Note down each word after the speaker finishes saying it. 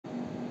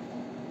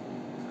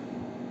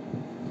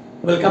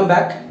Welcome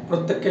back,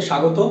 প্রত্যেককে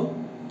স্বাগত।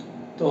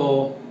 তো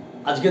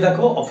আজকে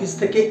দেখো অফিস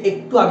থেকে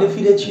একটু আগে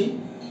ফিরেছি,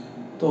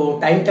 তো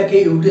টাইমটাকে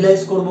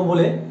ইউটিলাইজ করব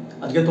বলে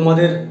আজকে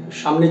তোমাদের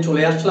সামনে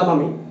চলে আসলাম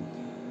আমি।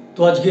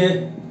 তো আজকে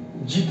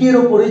জিকের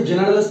ওপরে,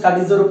 জেনারেল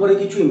স্টাডিজের ওপরে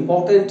কিছু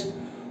ইম্পর্টেন্ট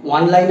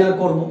ওয়ান লাইনার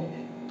করব,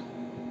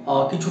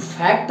 কিছু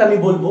ফ্যাক্ট আমি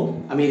বলবো।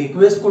 আমি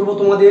রিকোয়েস্ট করব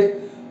তোমাদের,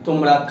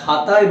 তোমরা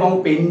খাতা এবং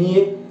পেন নিয়ে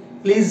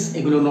প্লিজ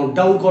এগুলো নোট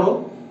ডাউন করো।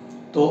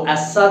 তো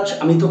অ্যাজ সাচ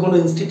আমি তো কোনো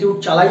ইনস্টিটিউট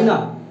চালাই না,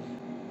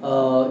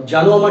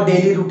 জানো আমার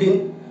ডেইলি রুটিন।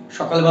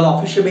 সকালবেলা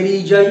অফিসে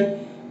বেরিয়ে যাই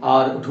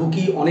আর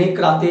ঢুকি অনেক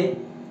রাতে।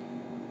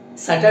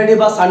 স্যাটারডে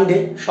বা সানডে,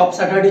 সব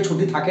স্যাটারডে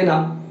ছুটি থাকে না,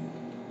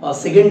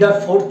 সেকেন্ড আর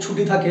ফোর্থ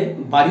ছুটি থাকে,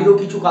 বাড়িরও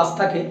কিছু কাজ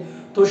থাকে।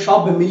 তো সব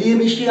মিলিয়ে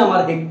মিশিয়ে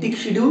আমার হেক্টিক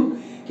শিডিউল,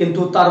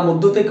 কিন্তু তার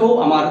মধ্য থেকেও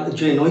আমার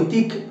যে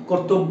নৈতিক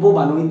কর্তব্য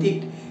বা নৈতিক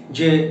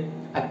যে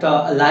একটা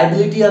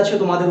লায়াবিলিটি আছে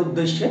তোমাদের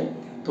উদ্দেশ্যে,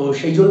 তো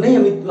সেই জন্যই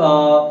আমি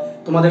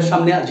তোমাদের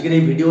সামনে আজকের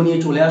এই ভিডিও নিয়ে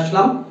চলে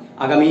আসলাম।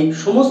 আগামী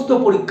সমস্ত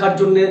পরীক্ষার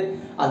জন্য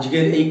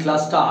আজকের এই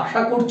ক্লাসটা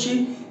আশা করছি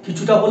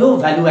কিছুটা হলেও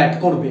ভ্যালু অ্যাড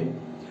করবে।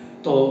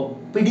 তো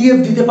পিডিএফ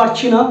দিতে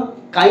পারছি না,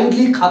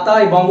 কাইন্ডলি খাতা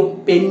এবং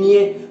পেন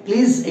নিয়ে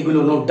প্লিজ এগুলো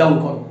নোট ডাউন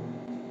করো,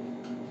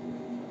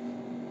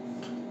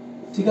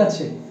 ঠিক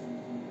আছে?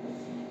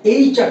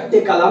 এই চারটে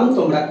কালাম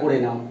তোমরা করে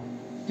নাও,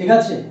 ঠিক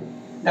আছে?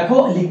 দেখো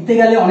লিখতে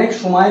গেলে অনেক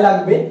সময়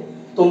লাগবে,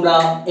 তোমরা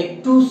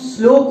একটু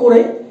স্লো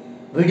করে,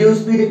 ভিডিও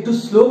স্পিড একটু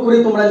স্লো করে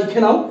তোমরা লিখে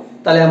নাও,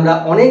 তাহলে আমরা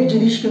অনেক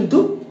জিনিস কিন্তু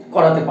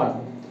করাতে পারবো।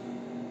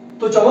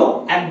 তো চলো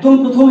একদম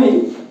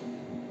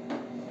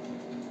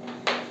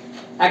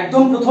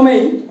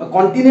প্রথমেই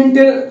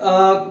কন্টিনেন্টের,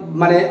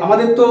 মানে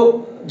আমাদের তো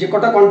যে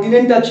কটা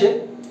কন্টিনেন্ট আছে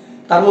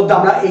তার মধ্যে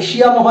আমরা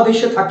এশিয়া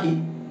মহাদেশে থাকি।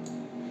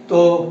 তো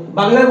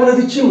বাংলায় বলে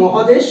দিচ্ছি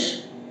মহাদেশ।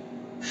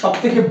 সব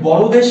থেকে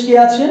বড় দেশ কি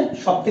আছে,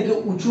 সব থেকে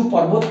উঁচু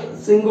পর্বত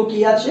শৃঙ্গ কি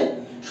আছে?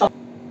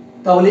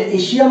 তাহলে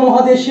এশিয়া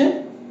মহাদেশে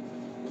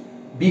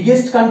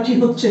বিগেস্ট কান্ট্রি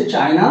হচ্ছে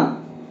চায়না,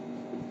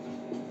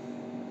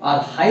 আর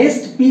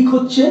হাইয়েস্ট পিক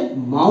হচ্ছে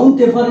মাউন্ট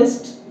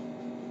এভারেস্ট।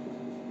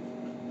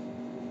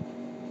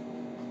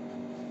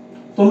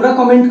 তোমরা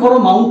কমেন্ট করো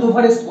মাউন্ট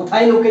এভারেস্ট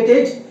কোথায়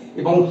লোকেটেড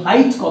এবং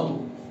হাইট কত।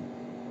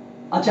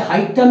 আচ্ছা,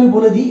 হাইটটা আমি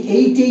বলে দিই,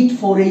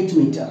 8848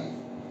 মিটার।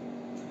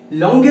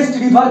 লংগেস্ট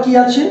রিভার কি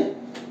আছে?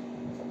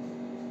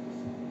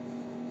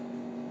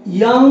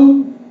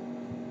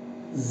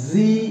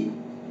 ইয়াংজি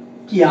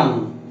কিয়াং।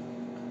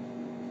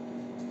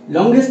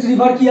 লংগেস্ট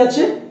রিভার কি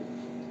আছে?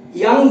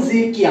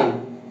 ইয়াংজি কিয়াং।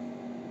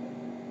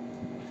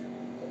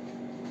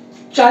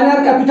 চায়নার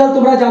ক্যাপিটাল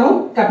তোমরা জানো,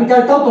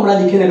 ক্যাপিটালটাও তোমরা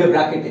লিখে নেবে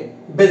ব্র্যাকেটে,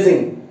 বেজিং।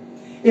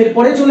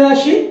 এরপরে চলে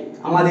আসি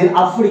আমাদের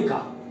আফ্রিকা।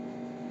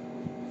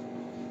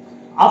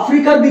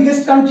 আফ্রিকার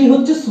বিগেস্ট কান্ট্রি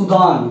হচ্ছে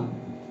সুদান।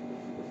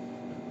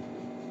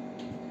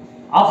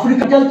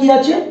 আফ্রিকার কি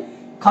আছে?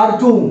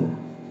 খার্টুম।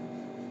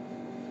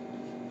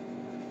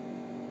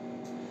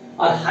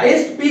 আর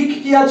হাইয়েস্ট পিক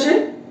কি আছে?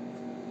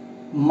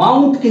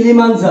 Mount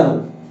Kilimanjaro.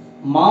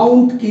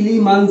 Mount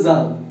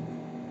Kilimanjaro.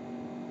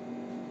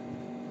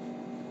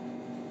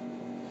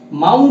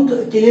 Mount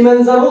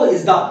Kilimanjaro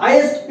is the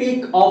highest peak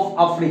of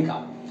Africa.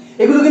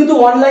 এগুলো কিন্তু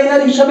ওয়ান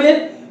লাইনার হিসাবে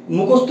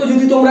মুখস্থ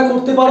যদি তোমরা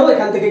করতে পারো,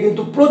 এখান থেকে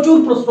কিন্তু প্রচুর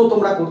প্রশ্ন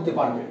তোমরা করতে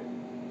পারবে।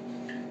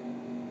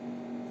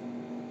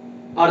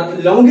 আর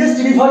লংগেস্ট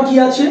রিভার কি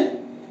আছে?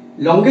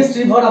 লংগেস্ট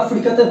রিভার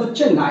আফ্রিকাতে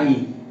হচ্ছে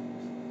নাইল।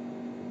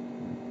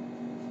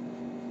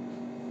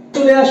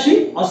 চলে আসি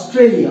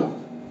অস্ট্রেলিয়া।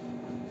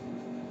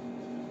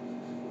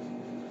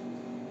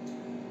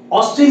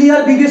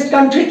 অস্ট্রেলিয়ার বিগেস্ট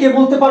কান্ট্রি কে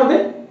বলতে পারবে?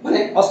 মানে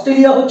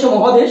অস্ট্রেলিয়া হচ্ছে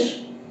মহাদেশ,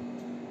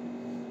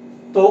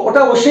 তো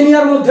ওটা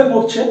ওশেনিয়ার মধ্যে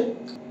পড়ছে,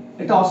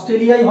 এটা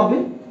অস্ট্রেলিয়াই হবে।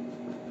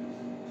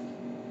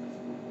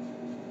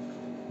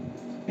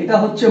 এটা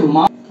হচ্ছে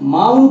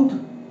মাউন্ট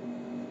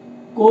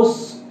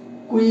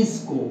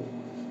কোস্কুইস্কো।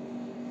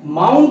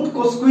 মাউন্ট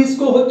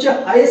কোস্কুইস্কো হচ্ছে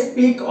highest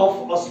peak of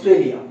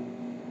Australia.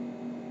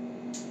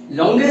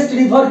 Longest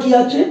river কি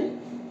আছে?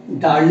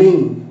 ডার্লিং।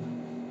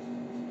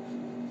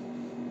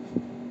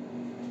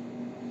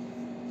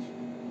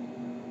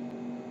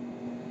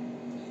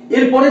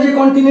 এরপরে যে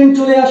কন্টিনেন্ট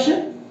চলে আসে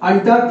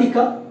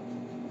আন্টার্কটিকা।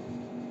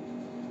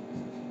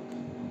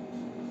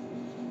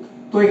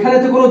 তো এখানে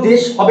তো কোনো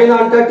দেশ হবে না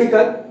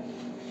আন্টার্কটিকার।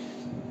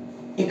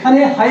 এখানে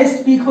হাইয়েস্ট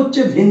পিক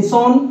হচ্ছে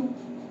ভিনসন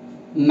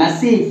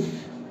ম্যাসিভ।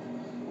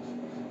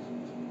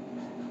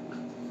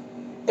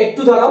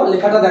 একটু দাঁড়াও,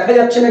 লেখাটা দেখা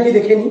যাচ্ছে নাকি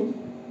দেখে নি।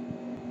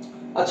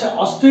 আচ্ছা,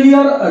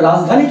 অস্ট্রেলিয়ার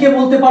রাজধানী কে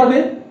বলতে পারবে?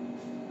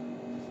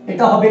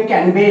 এটা হবে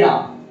ক্যানবেরা,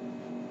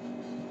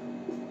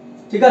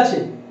 ঠিক আছে?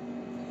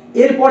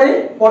 এরপরে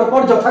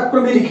পরপর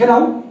যথাক্রমে লিখে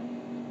নাও।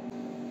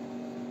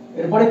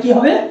 এরপরে কি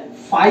হবে?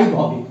 5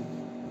 হবে।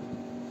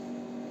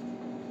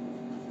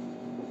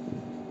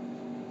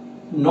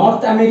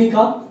 নর্থ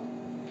আমেরিকা,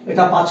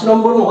 এটা 5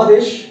 নম্বর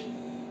মহাদেশ।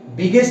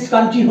 বিগেস্ট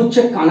কান্ট্রি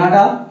হচ্ছে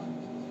কানাডা।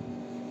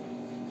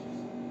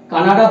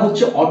 কানাডা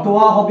হচ্ছে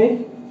অটোয়া হবে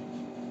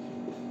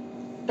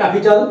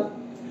ক্যাপিটাল।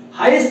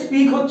 হাইয়েস্ট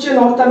পিক হচ্ছে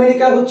নর্থ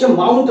আমেরিকা হচ্ছে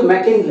মাউন্ট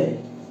ম্যাকিনলে।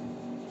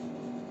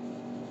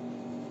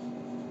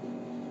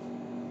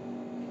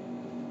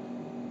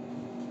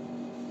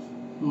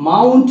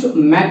 মাউন্ট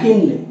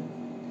ম্যাকিনলে।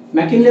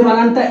 ম্যাকিনলে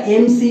বানানটা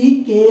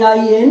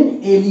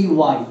MCKINLEY,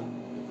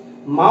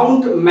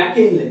 মাউন্ট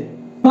ম্যাকিনলে।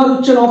 আর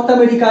হচ্ছে নর্থ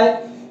আমেরিকায়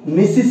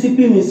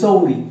মিসিসিপি,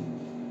 মিসৌরি।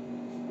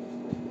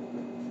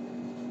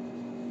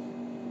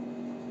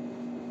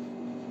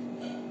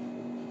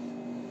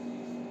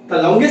 তা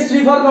লংগেস্ট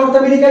রিভার নর্থ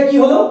আমেরিকায় কি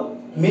হলো?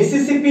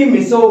 Mississippi,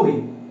 Missouri.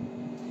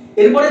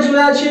 এরপরে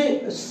চলে আছে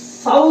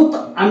সাউথ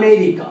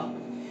আমেরিকা।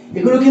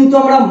 এগুলো কিন্তু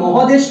আমরা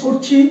মহাদেশ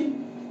করছি,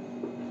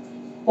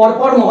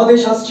 পরপর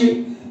মহাদেশ আসছি।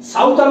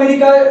 সাউথ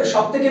আমেরিকার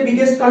সবথেকে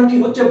বিগেস্ট কান্ট্রি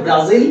হচ্ছে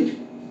ব্রাজিল,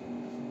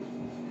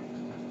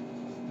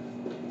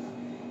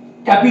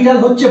 ক্যাপিটাল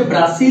হচ্ছে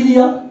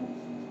ব্রাসিলিয়া।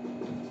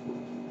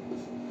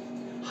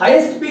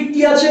 হাইয়েস্ট পিক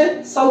কি আছে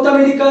সাউথ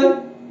আমেরিকায়?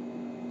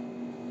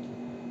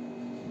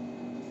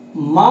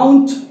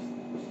 Mount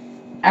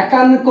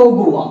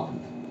Aconcagua,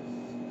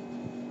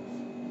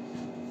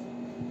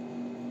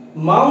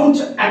 Mount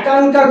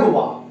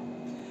Aconcagua.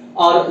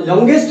 আর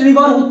লংগেস্ট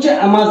রিভার হচ্ছে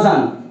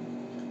অ্যামাজন।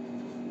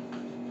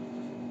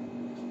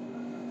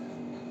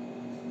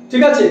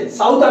 ঠিক আছে,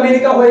 সাউথ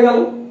আমেরিকা হয়ে গেল।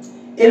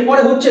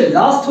 এরপরে হচ্ছে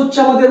লাস্ট হচ্ছে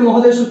আমাদের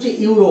মহাদেশ হচ্ছে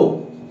ইউরোপ।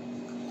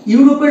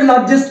 ইউরোপের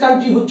লার্জেস্ট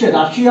কান্ট্রি হচ্ছে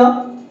Russia,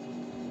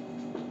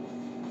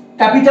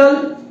 capital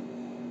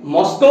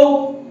Moscow,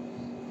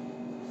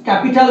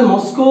 capital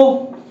Moscow.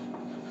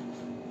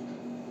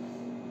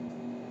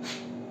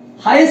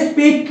 Highest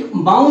peak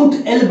Mount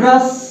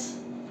Elbrus,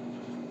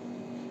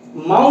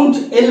 Mount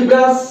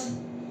Elbrus.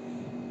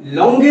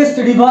 Longest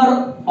river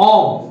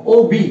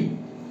Obi.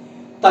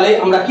 তাহলে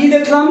আমরা কি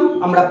দেখলাম?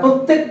 আমরা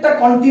প্রত্যেকটা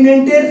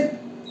কন্টিনেন্টের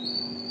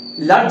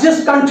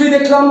লার্জেস্ট কান্ট্রি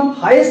দেখলাম,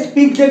 হাইয়েস্ট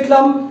পিক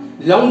দেখলাম,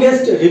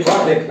 লংগেস্ট রিভার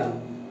দেখলাম।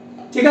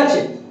 ঠিক আছে,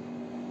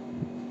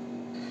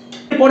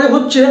 এরপরে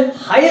হচ্ছে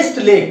হাইয়েস্ট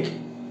লেক,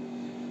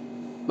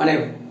 মানে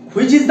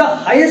which is the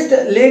highest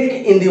lake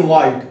in the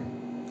world?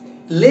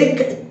 Lake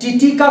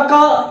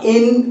Titicaca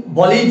in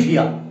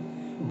Bolivia.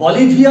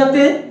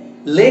 বলিভিয়াতে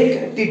lake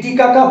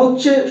Titicaca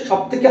হচ্ছে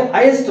সবথেকে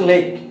হাইয়েস্ট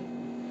লেক।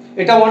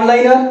 এটা one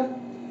liner.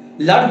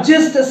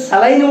 Largest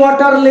saline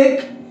water lake,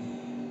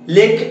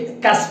 lake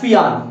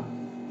Caspian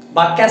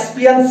বা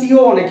ক্যাসপিয়ান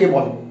সিও অনেকে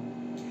বলে।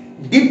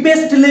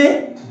 Deepest lake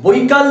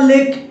Baikal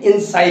lake in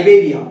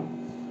Siberia.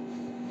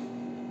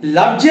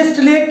 Largest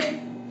lake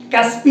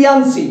Caspian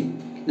C,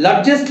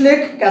 largest lake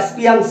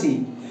Caspian C.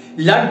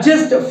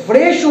 Largest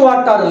fresh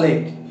water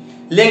lake,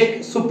 lake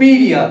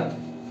superior.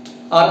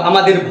 আর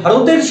আমাদের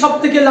ভারতের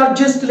সবথেকে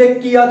largest lake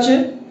কি আছে?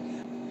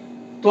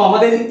 তো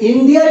আমাদের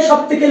ইন্ডিয়ায়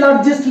সবথেকে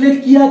লার্জেস্ট লেক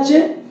কি আছে?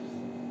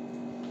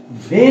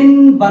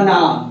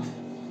 ভেনবানাদ।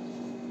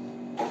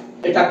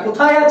 এটা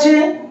কোথায় আছে?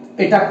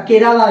 এটা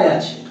কেরালায়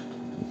আছে।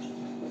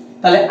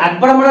 তাহলে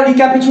একবার আমরা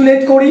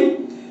রিক্যাপিচুলেট করি।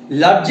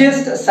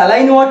 Largest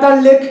saline water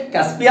lake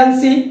Caspian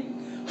C,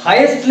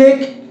 highest lake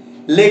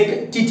lake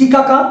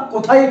Titicaca,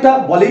 কোথায় এটা?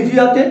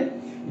 বলিভিয়াতে।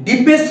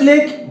 ডিপেস্ট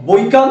লেক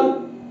বৈকাল,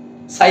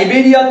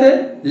 সাইবেরিয়াতে।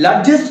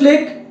 Largest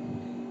lake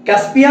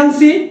Caspian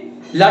C,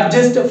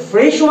 largest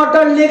fresh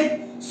water lake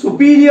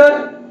superior.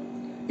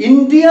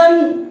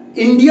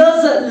 India's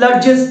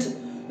largest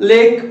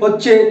lake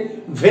হচ্ছে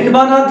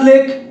ভেনবানাদ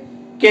লেক,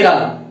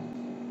 কেরালা।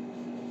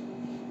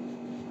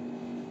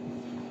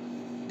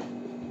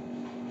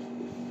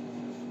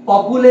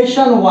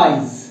 পপুলেশন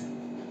ওয়াইজ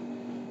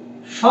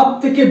সব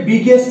থেকে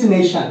বিগেস্ট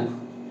নেশন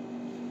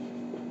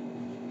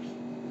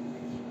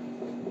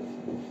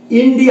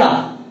ইন্ডিয়া,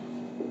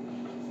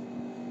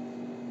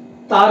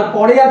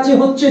 তারপরে আছে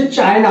হচ্ছে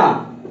China.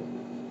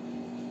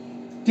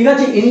 ঠিক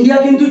আছে, ইন্ডিয়া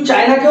কিন্তু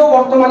চায়নাকেও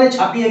বর্তমানে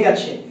ছাপিয়ে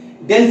গেছে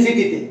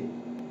ডেনসিটিতে।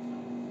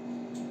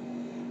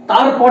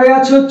 তারপরে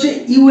আছে হচ্ছে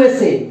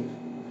ইউএসএ,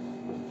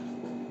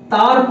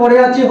 তারপরে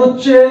আছে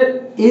হচ্ছে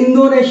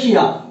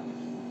ইন্দোনেশিয়া,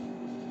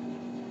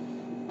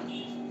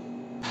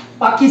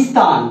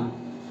 পাকিস্তান,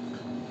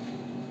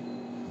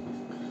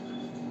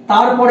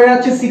 তারপরে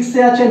আছে সিক্সে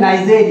আছে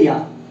নাইজেরিয়া।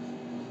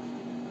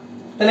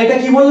 তাহলে এটা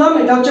কি বললাম?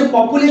 এটা হচ্ছে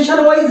পপুলেশন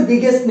ওয়াইজ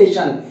বিগেস্ট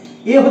নেশন।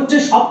 এ হচ্ছে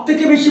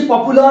সবথেকে বেশি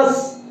populous,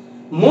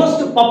 most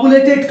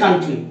populated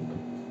country.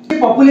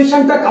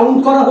 পপুলেশনটা count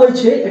করা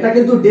হয়েছে, এটা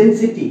কিন্তু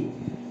ডেনসিটি,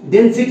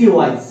 ডেনসিটি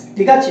ওয়াইজ।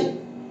 ঠিক আছে,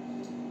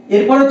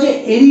 এরপর হচ্ছে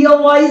area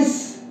wise,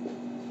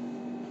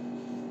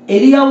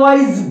 area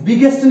wise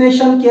biggest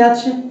nation কে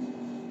আছে?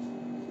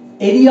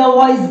 এরিয়া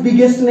ওয়াইজ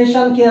বিগেস্ট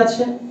নেশন কে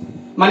আছে?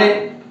 মানে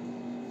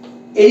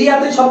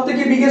এরিয়াতে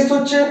সবথেকে বিগেস্ট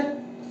হচ্ছে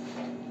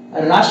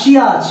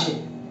রাশিয়া আছে,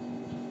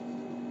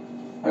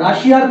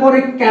 রাশিয়ার পরে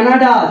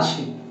কানাডা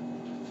আছে।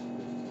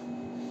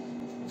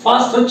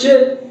 ফার্স্ট হচ্ছে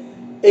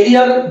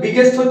এরিয়ার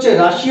বিগেস্ট হচ্ছে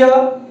রাশিয়া,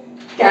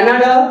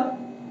 কানাডা,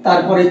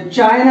 তারপরে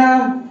চায়না,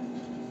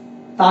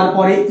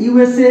 তারপরে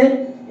ইউএসএ,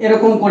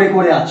 এরকম করে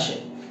করে আছে।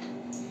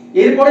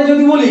 এরপরে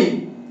যদি বলি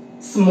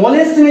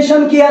স্মলেস্ট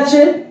নেশন কে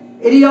আছে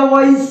এরিয়া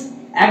ওয়াইজ,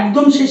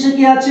 একদম শেষে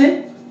কে আছে?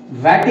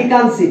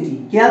 Vatican city.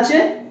 কে আছে?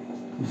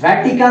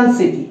 Vatican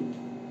city.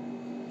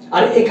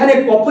 আর এখানে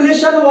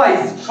পপুলেশন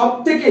ওয়াইজ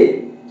সবথেকে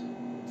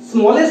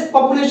স্মলেস্ট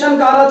পপুলেশন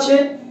কার আছে?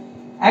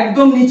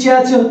 একদম নিচে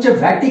আছে হচ্ছে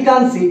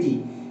ভ্যাটিকান সিটি।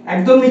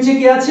 একদম নিচে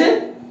কি আছে?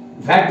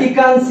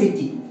 Vatican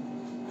city.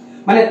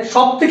 মানে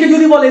সবথেকে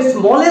যদি বলে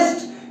স্মলেস্ট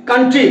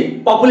কান্ট্রি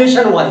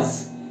পপুলেশন ওয়াইজ,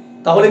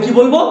 তাহলে কি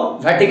বলবো?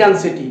 Vatican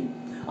city.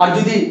 আর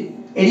যদি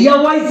এরিয়া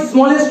ওয়াইজ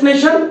স্মলেস্ট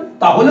নেশন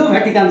তাহলেও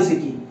ভ্যাটিকান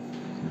সিটি।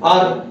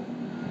 আর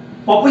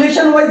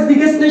population wise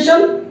biggest nation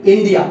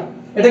India,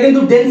 এটা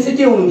কিন্তু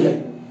ডেনসিটি অনুযায়ী।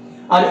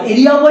 আর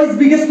area wise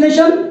biggest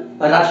nation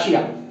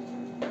Russia.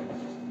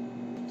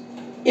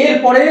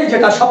 এরপরে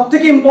যেটা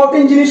সবথেকে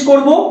ইম্পর্টেন্ট জিনিস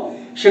করব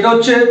সেটা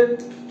হচ্ছে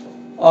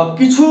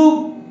কিছু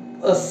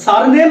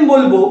সারনেম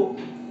বলবো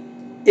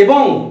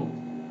এবং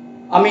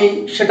আমি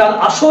সেটার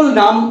আসল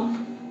নাম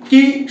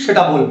কি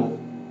সেটা বলবো।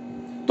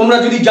 তোমরা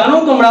যদি জানো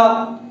তোমরা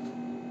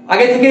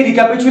আগে থেকে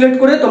রিক্যাপিচুলেট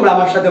করে তোমরা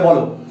আমার সাথে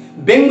বলো।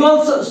 বেঙ্গল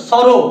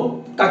সরো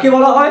কাকে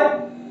বলা হয়?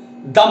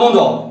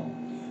 দামোদর।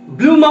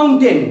 ব্লু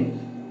মাউন্টেন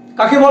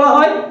কাকে বলা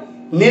হয়?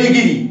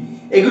 নীলগিরি।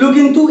 এগুলো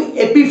কিন্তু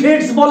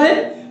এপিফেটস বলে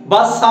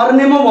বা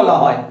সারনেমও বলা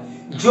হয়,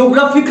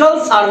 জিওগ্রাফিক্যাল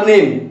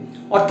সারনেম,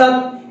 অর্থাৎ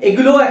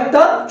এগুলো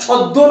একটা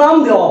ছদ্মনাম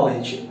দেওয়া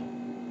হয়েছে।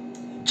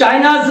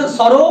 চায়নাজ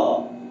সরো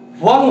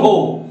ওয়াংহো,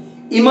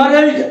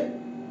 ইমারেল্ড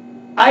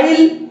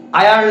আইল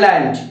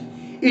Ireland,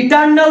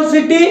 eternal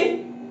city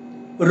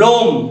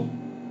Rome,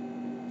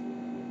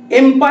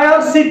 empire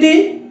city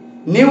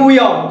new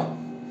York.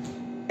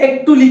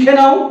 একটু লিখে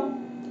নাও,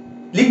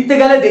 লিখতে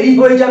গেলে দেরি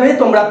হয়ে যাবে,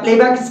 তোমরা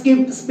প্লেব্যাক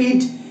স্পিড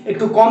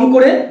একটু কম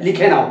করে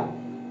লিখে নাও।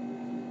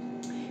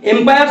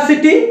 Empire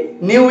city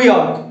new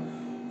York,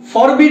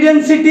 forbidden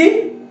city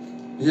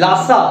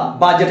Lhasa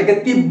বা যেটাকে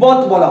তিব্বত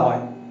বলা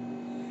হয়,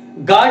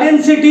 garden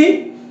city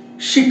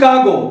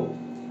Chicago,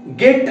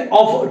 gate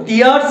of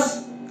tears,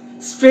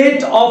 strait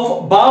of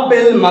বাব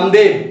এল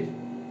মান্দেব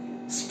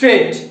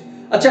স্ট্রেট।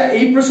 আচ্ছা,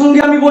 এই প্রসঙ্গে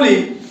আমি বলি,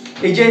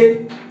 এই যে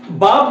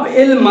বাব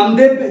এল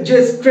মান্দেব যে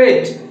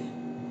স্ট্রেট,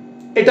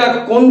 এটা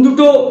কোন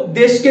দুটো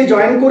দেশকে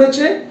জয়েন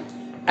করেছে?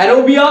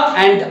 আরবিয়া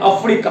and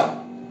Africa.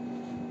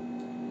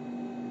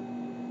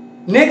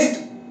 Next,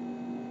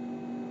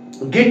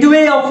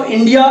 gateway of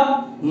India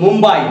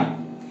Mumbai.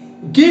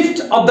 Gift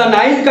of the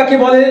Nile কাকে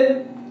বলে?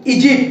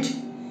 ইজিপ্ট।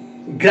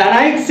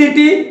 Granite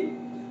city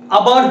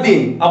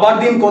আবারদিন।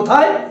 আবারদিন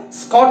কোথায়?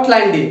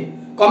 স্কটল্যান্ডে।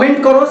 কমেন্ট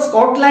করো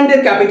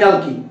স্কটল্যান্ডের ক্যাপিটাল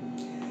কি?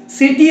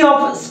 City of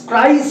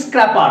sky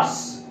স্ক্র্যাপার্স।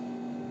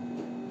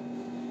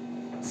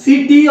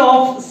 City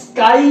of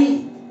sky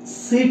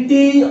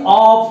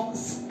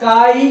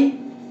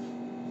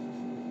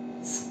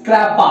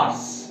স্ক্র্যাপার্স,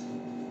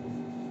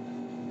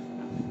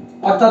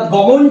 অর্থাৎ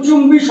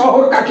গগনচুম্বী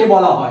শহর কাকে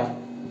বলা হয়?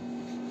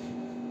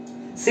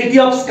 City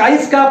of sky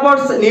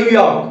স্ক্র্যাপার্স new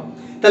York.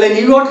 তাহলে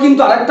নিউ ইয়র্ক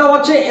কিন্তু আরেকটাও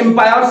আছে,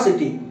 empire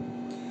city.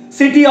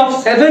 City of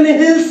seven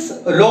hills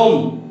Rome.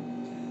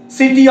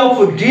 City of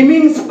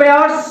dreaming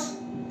স্পায়ার্স,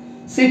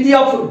 city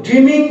of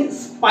dreaming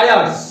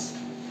স্পায়ার্স,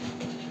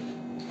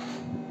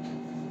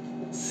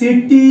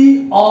 city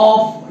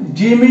of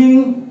dreaming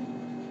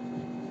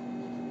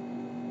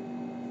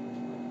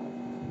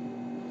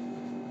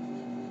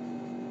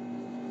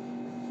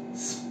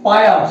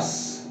স্পায়ার্স।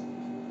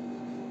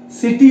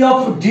 City of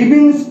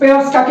dreaming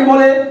স্পায়ার্স কাকে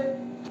বলে?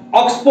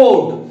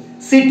 Oxford.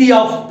 City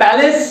of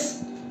palace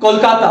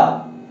Kolkata.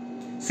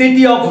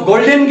 City of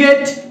golden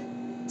gate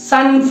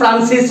San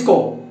Francisco.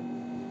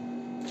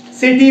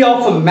 City of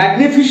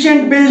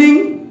magnificent building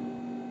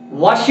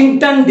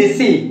Washington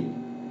DC.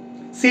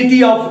 City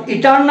of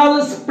eternal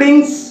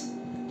springs,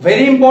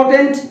 very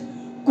important,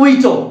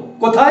 Quito.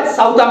 কোথায়?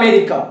 South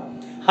America.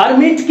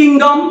 Hermit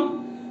kingdom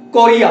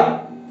Korea.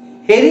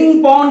 Herring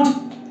pond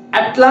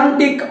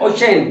Atlantic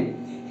ocean.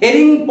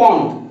 Herring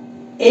pond,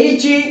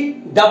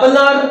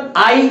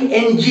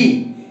 HERRING,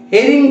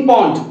 herring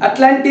pond,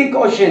 Atlantic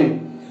ocean.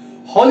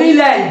 Holi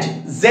land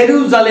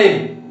Jerusalem.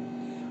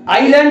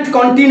 Island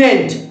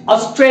continent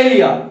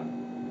Australia.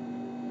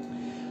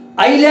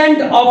 Island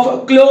of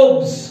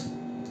cloves,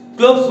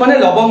 cloves মানে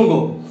লবঙ্গ,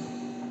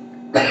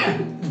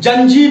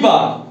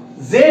 Zanzibar,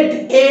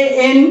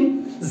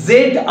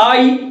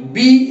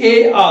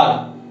 ZANZIBAR।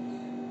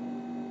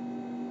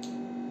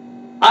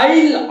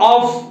 আইল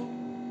of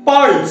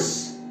pearls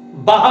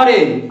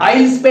বাহারেন।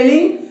 আইল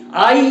spelling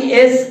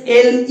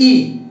ISLE।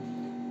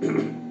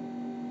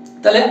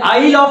 তাহলে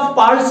আইল of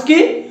pearls কি?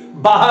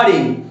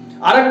 বাহারিন।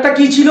 আর একটা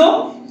কি ছিল?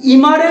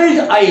 ইমারেল্ড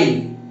আইল।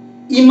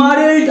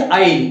 ইমারেল্ড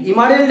আইল,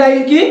 ইমারেল্ড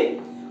আইল কি?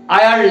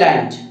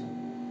 আয়ারল্যান্ড।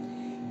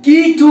 কি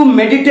টু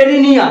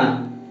মেডিটেরেনিয়ান,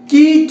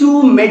 কি টু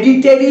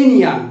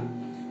মেডিটেরেনিয়ান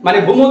মানে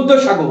ভূমধ্য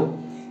সাগর,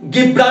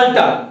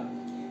 গিব্রাল্টার।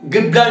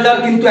 গিব্রাল্টার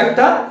কিন্তু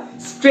একটা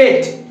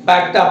স্ট্রেট বা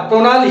একটা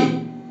প্রণালী,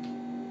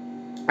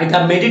 এটা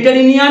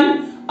মেডিটেরেনিয়ান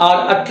আর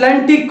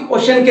আটলান্টিক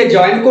ওশেনকে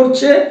জয়েন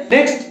করছে।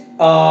 Next,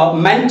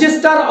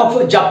 Manchester of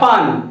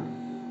Japan,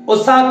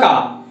 Osaka,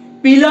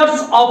 pillars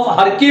of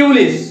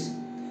Hercules,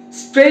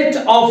 strait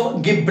of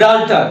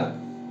গিব্রাল্টার।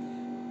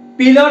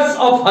 Pillars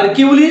of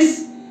Hercules,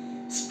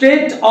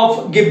 strait of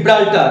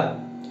গিব্রাল্টার।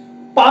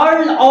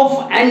 Pearl of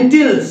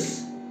অ্যান্টিলস,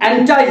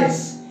 অ্যান্টাইলস,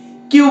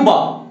 Cuba.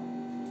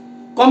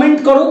 Comment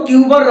করো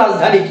কিউবার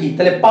রাজধানী কি?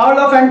 তাহলে পার্ল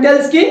অফ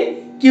অ্যান্টাইলস কি?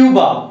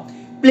 Cuba.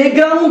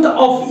 Playground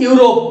of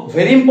Europe,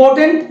 very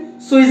important,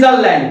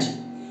 Switzerland.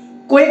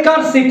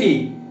 কোয়েকার city,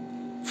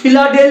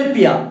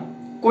 Philadelphia.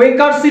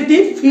 কোয়েকার city,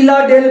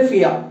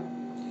 Philadelphia.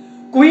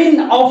 Queen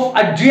of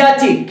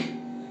Adriatic,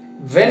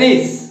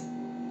 Venice.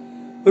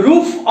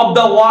 Roof of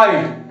the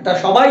world, এটা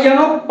সবাই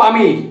জানো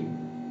পামির।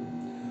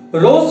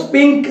 রোজ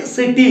pink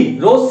city,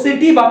 রোজ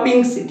city বা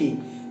pink city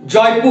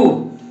Jaipur.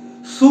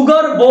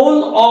 Sugar bowl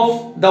of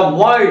the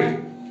world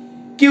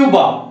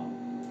Cuba.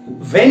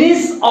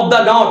 Venice of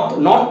the north,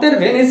 নর্থের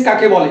Venice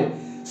কাকে বলে?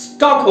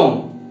 Stockholm.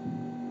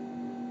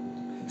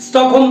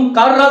 Stockholm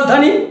কার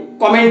রাজধানী?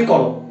 Comment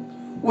করো।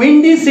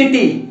 Windy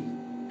city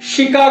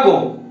Chicago.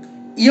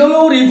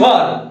 Yellow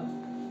river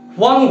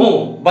ওয়াংহো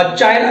বা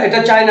China, এটা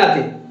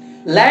চায়নাতে।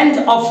 Land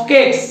of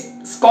cakes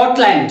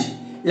Scotland,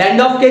 land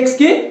of cakes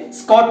কি?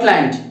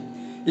 Scotland.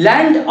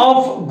 Land of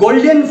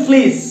golden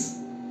fleece,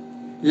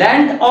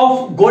 land of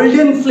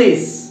golden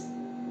fleece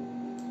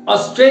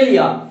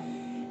Australia.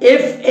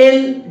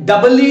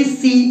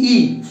 FLEECE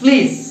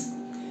fleece,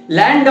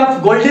 land of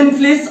golden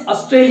fleece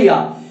Australia.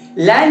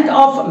 Land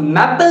of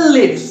maple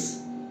leaves,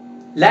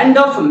 land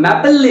of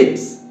maple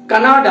leaves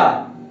Canada.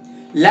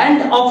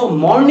 Land of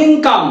morning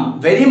come,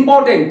 very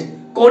important,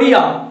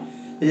 Korea.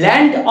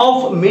 Land of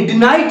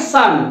midnight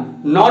San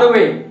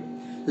Norway.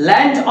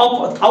 Land of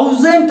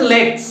thousand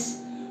lakes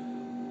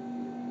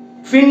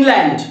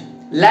Finland.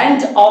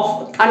 Land of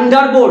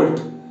Thunderbolt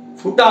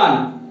Bhutan.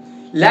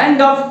 Land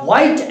off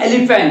white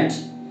elephant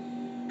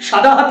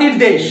সাদা হাতির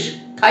দেশ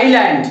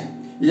Thailand.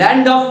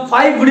 Land of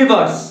five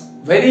rivers,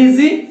 very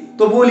easy,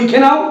 তবুও লিখে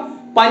নাও,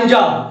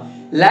 Punjab.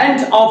 Land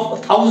of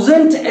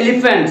thousand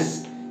elephants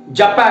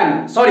Japan,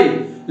 sorry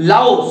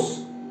Laos.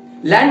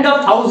 Land of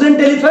thousand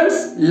elephants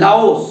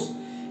Laos.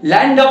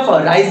 Land of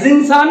rising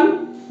sun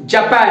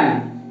Japan.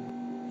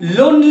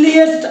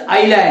 লোনলিয়েস্ট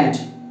island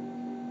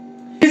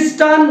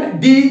Tristan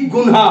D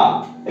গুনহা,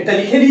 এটা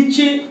লিখে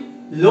দিচ্ছি।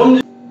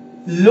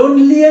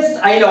 লোনলিয়েস্ট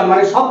island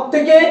মানে সব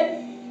থেকে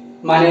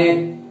মানে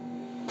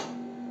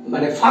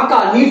মানে ফাঁকা,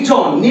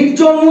 নির্জন,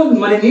 নির্জন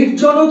মানে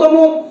নির্জনতম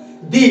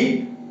দ্বীপ।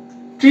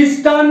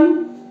 ট্রিস্টান,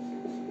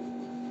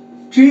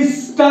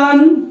 ট্রিস্টান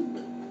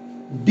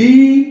ডি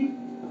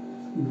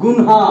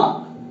গুনহা,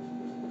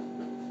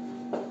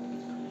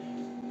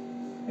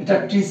 এটা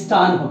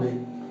ট্রিস্টান হবে,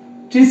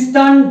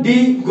 ট্রিস্টান ডি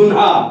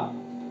গুনহা,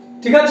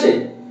 ঠিক আছে।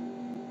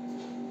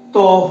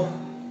 তো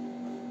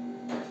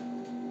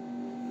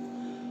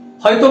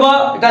হয়তোবা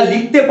এটা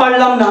লিখতে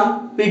পারলাম না,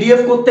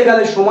 পিডিএফ করতে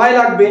গেলে সময়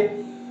লাগবে,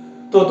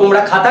 তো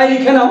তোমরা খাতায়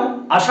লিখে নাও।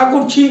 আশা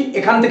করছি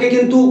এখান থেকে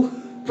কিন্তু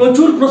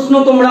প্রচুর প্রশ্ন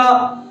তোমরা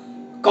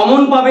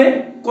কমন পাবে।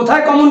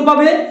 কোথায় কমন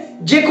পাবে?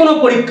 যে কোনো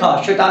পরীক্ষা,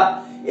 সেটা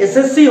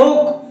এসএসসি হোক,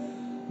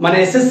 মানে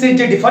এসএসসির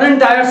যে ডিফারেন্ট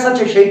টায়ার্স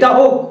আছে সেইটা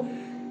হোক,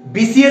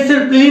 বিসিএস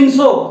এর প্রিলিমস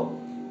হোক,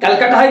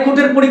 ক্যালকাটা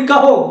হাইকোর্টের পরীক্ষা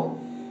হোক,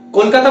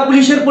 কলকাতা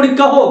পুলিশের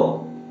পরীক্ষা হোক,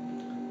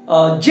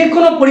 যে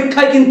কোনো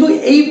পরীক্ষায় কিন্তু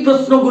এই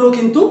প্রশ্নগুলো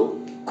কিন্তু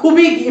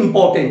খুবই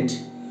ইম্পর্টেন্ট।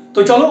 তো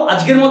চলো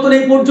আজকের মতন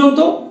এই পর্যন্ত।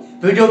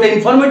 ভিডিওটা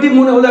ইনফরমেটিভ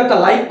মনে হলে একটা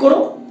লাইক করো,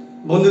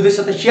 বন্ধুদের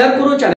সাথে শেয়ার করো, চ্যানেল